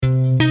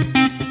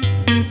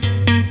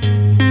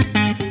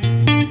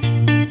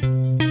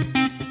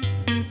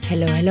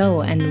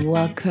Hello and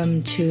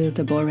welcome to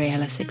the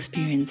Borealis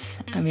Experience.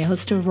 I'm your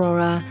host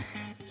Aurora,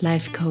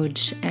 life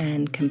coach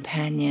and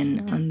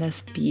companion on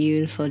this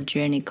beautiful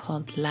journey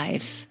called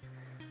life.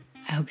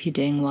 I hope you're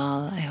doing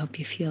well. I hope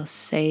you feel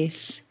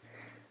safe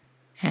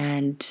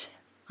and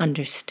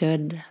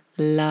understood,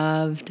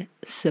 loved,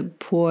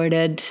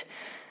 supported,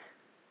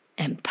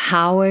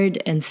 empowered,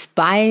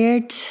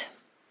 inspired.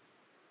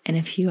 And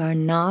if you are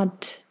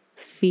not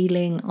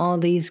feeling all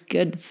these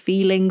good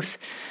feelings,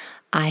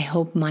 I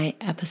hope my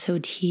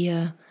episode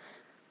here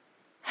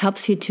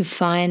helps you to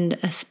find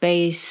a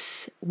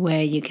space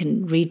where you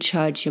can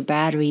recharge your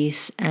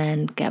batteries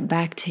and get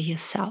back to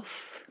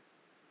yourself.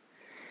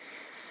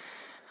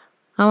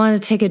 I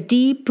want to take a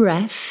deep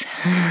breath.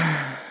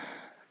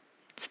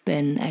 It's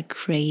been a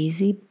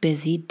crazy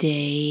busy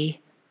day.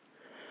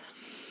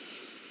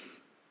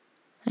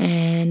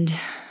 And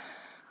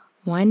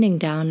winding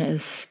down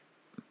is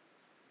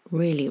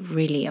really,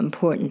 really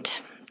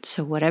important.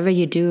 So whatever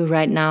you do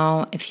right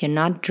now, if you're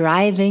not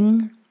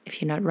driving,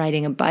 if you're not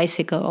riding a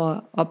bicycle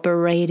or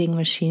operating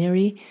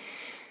machinery,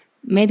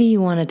 maybe you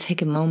want to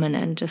take a moment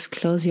and just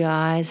close your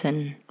eyes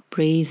and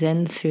breathe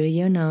in through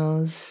your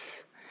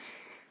nose.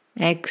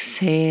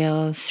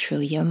 Exhale through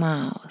your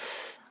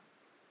mouth.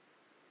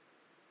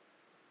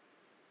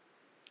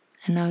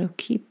 And now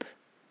keep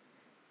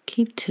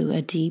to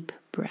a deep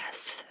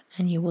breath,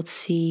 and you will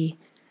see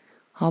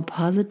how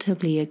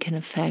positively it can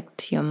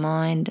affect your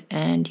mind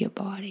and your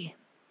body.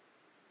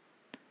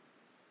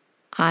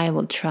 I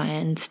will try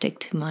and stick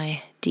to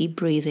my deep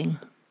breathing.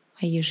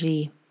 I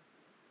usually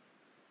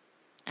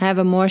have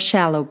a more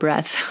shallow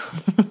breath.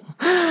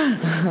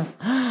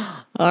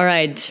 All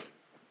right.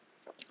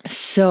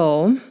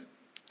 So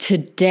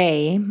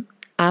today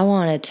I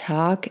want to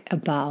talk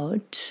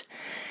about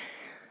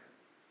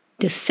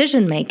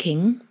decision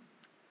making,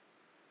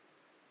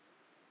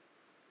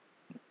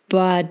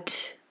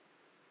 but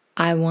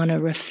I want to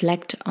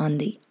reflect on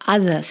the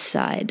other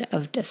side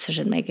of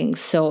decision making.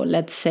 So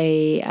let's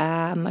say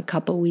a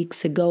couple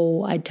weeks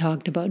ago, I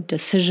talked about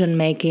decision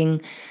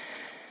making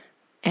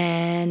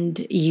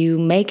and you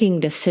making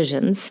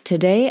decisions.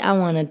 Today, I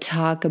want to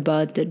talk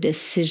about the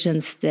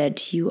decisions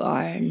that you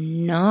are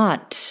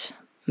not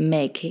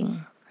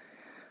making,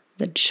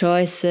 the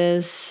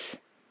choices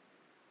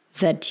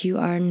that you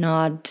are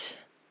not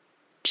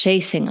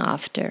chasing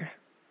after.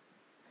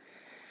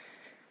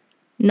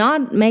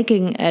 Not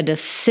making a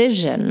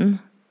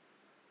decision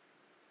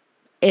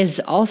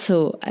is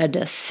also a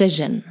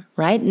decision,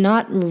 right?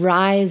 Not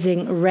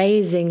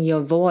raising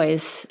your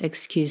voice,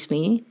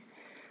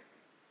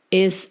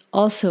 is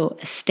also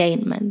a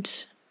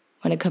statement.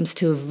 When it comes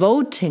to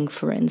voting,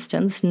 for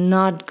instance,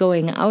 not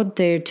going out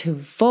there to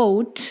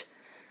vote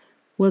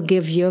will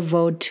give your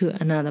vote to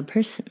another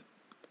person.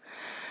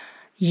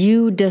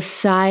 You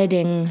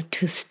deciding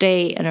to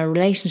stay in a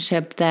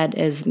relationship that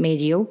is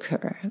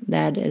mediocre,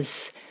 that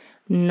is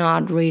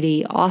not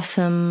really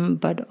awesome,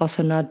 but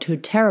also not too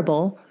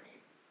terrible,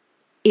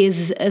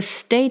 is a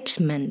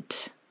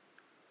statement.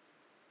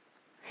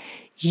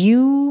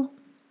 You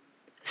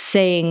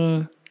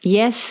saying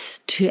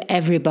yes to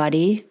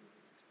everybody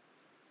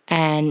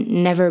and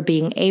never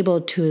being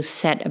able to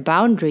set a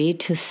boundary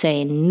to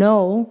say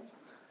no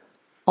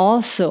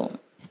also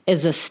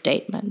is a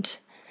statement.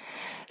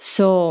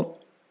 So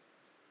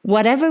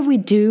whatever we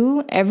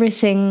do,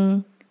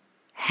 everything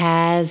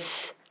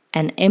has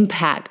an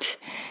impact.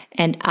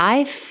 And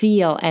I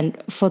feel, and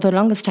for the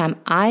longest time,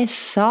 I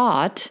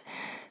thought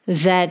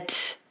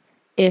that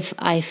if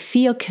I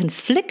feel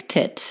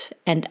conflicted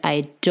and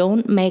I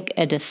don't make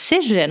a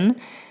decision,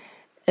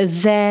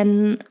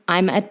 then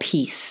I'm at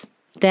peace.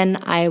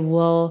 Then I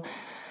will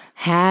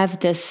have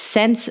this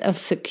sense of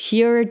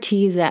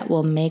security that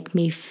will make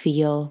me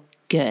feel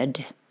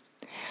good.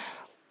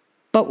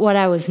 But what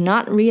I was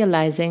not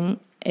realizing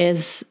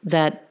is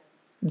that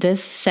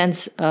this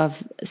sense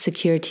of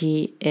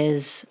security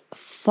is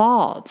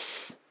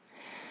false.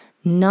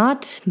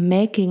 Not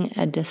making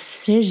a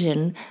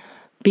decision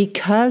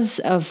because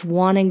of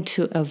wanting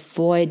to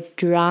avoid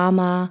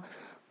drama,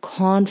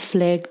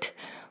 conflict,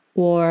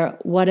 or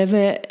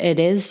whatever it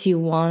is you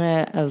want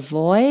to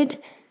avoid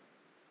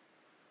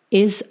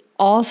is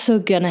also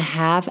going to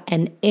have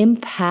an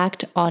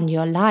impact on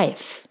your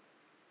life.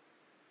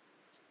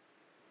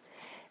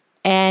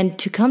 And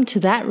to come to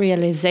that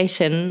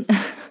realization,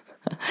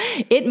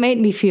 it made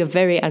me feel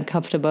very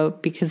uncomfortable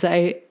because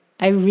I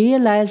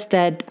realized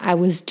that I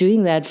was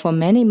doing that for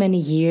many, many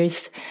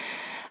years.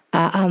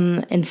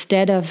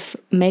 Instead of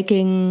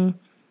making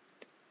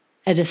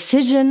a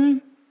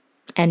decision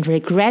and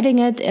regretting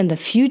it in the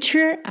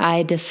future,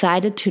 I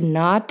decided to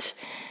not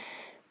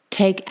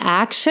take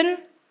action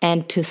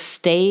and to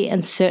stay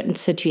in certain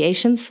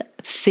situations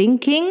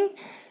thinking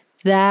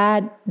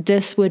that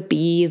this would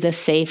be the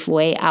safe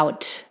way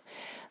out.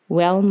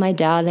 Well, my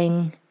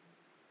darling,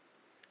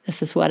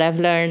 this is what I've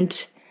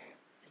learned.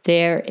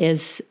 There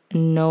is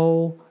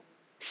no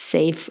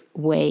safe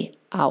way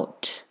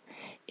out.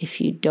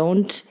 If you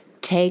don't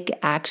take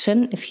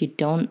action, if you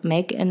don't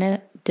make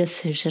a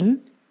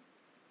decision,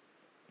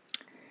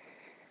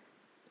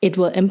 it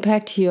will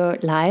impact your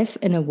life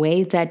in a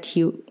way that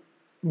you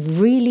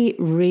really,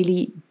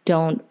 really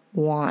don't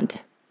want.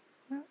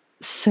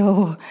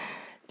 So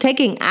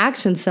taking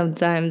action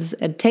sometimes,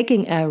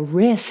 taking a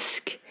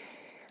risk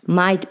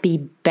might be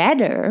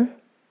better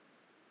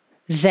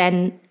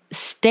than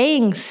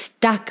staying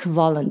stuck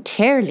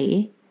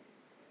voluntarily,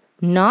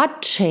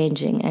 not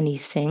changing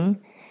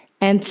anything,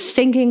 and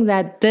thinking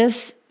that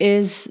this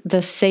is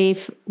the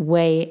safe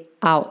way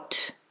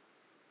out.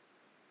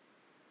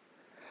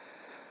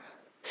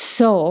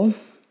 So,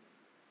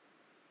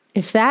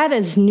 if that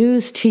is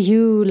news to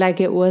you like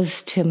it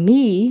was to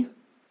me,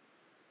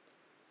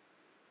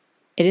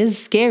 it is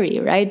scary,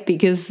 right?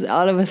 Because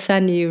all of a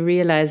sudden you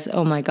realize,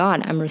 oh my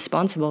God, I'm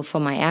responsible for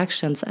my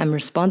actions. I'm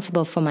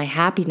responsible for my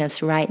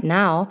happiness right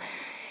now.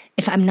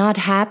 If I'm not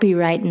happy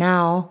right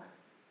now,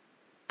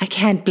 I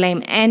can't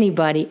blame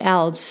anybody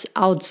else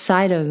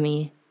outside of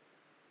me.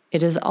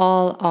 It is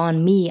all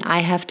on me. I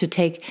have to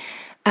take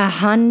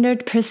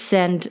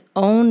 100%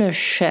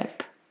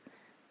 ownership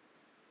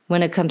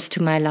when it comes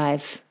to my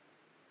life,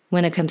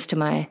 when it comes to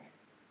my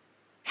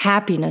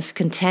happiness,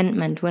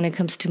 contentment, when it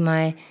comes to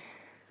my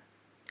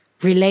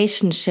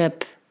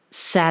relationship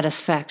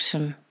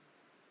satisfaction,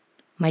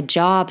 my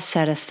job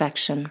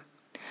satisfaction.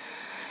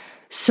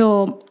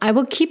 So I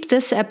will keep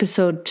this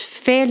episode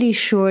fairly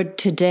short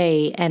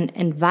today and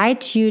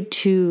invite you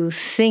to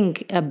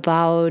think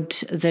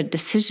about the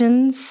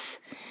decisions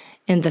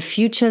in the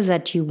future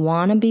that you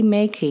want to be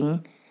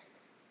making,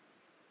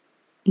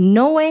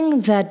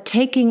 knowing that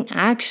taking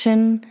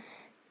action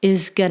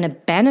is going to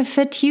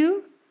benefit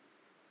you,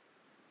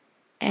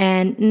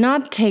 and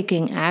not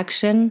taking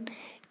action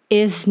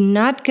is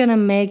not going to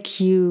make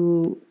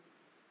you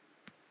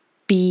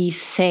be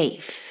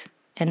safe,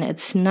 and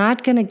it's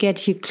not going to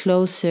get you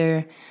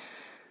closer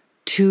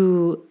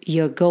to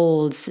your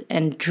goals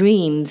and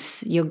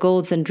dreams. Your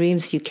goals and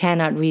dreams you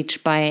cannot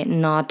reach by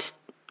not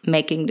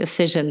making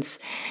decisions.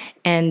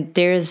 And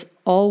there's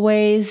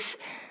always,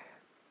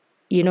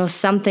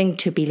 something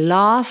to be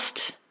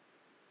lost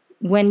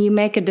when you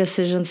make a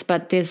decision,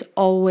 but there's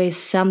always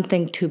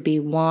something to be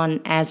won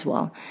as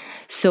well.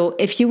 So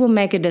if you will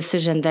make a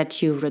decision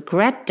that you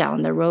regret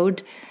down the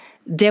road,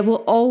 there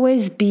will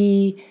always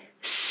be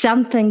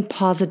something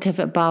positive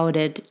about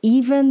it.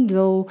 Even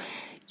though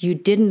you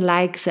didn't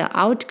like the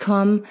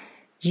outcome,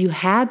 you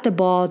had the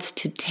balls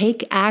to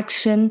take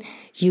action,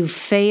 you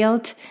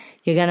failed,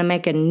 you're going to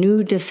make a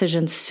new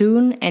decision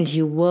soon, and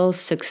you will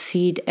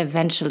succeed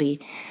eventually.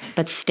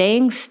 But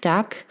staying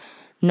stuck,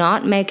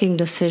 not making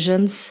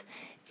decisions,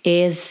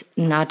 is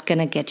not going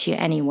to get you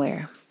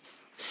anywhere.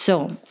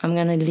 So I'm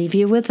going to leave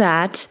you with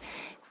that.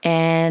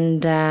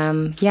 And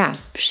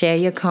share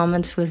your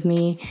comments with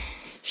me.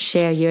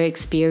 Share your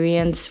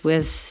experience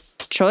with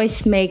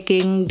choice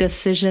making,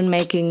 decision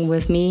making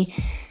with me.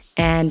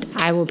 And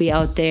I will be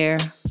out there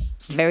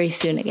very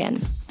soon again.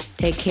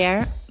 Take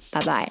care.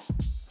 Bye-bye.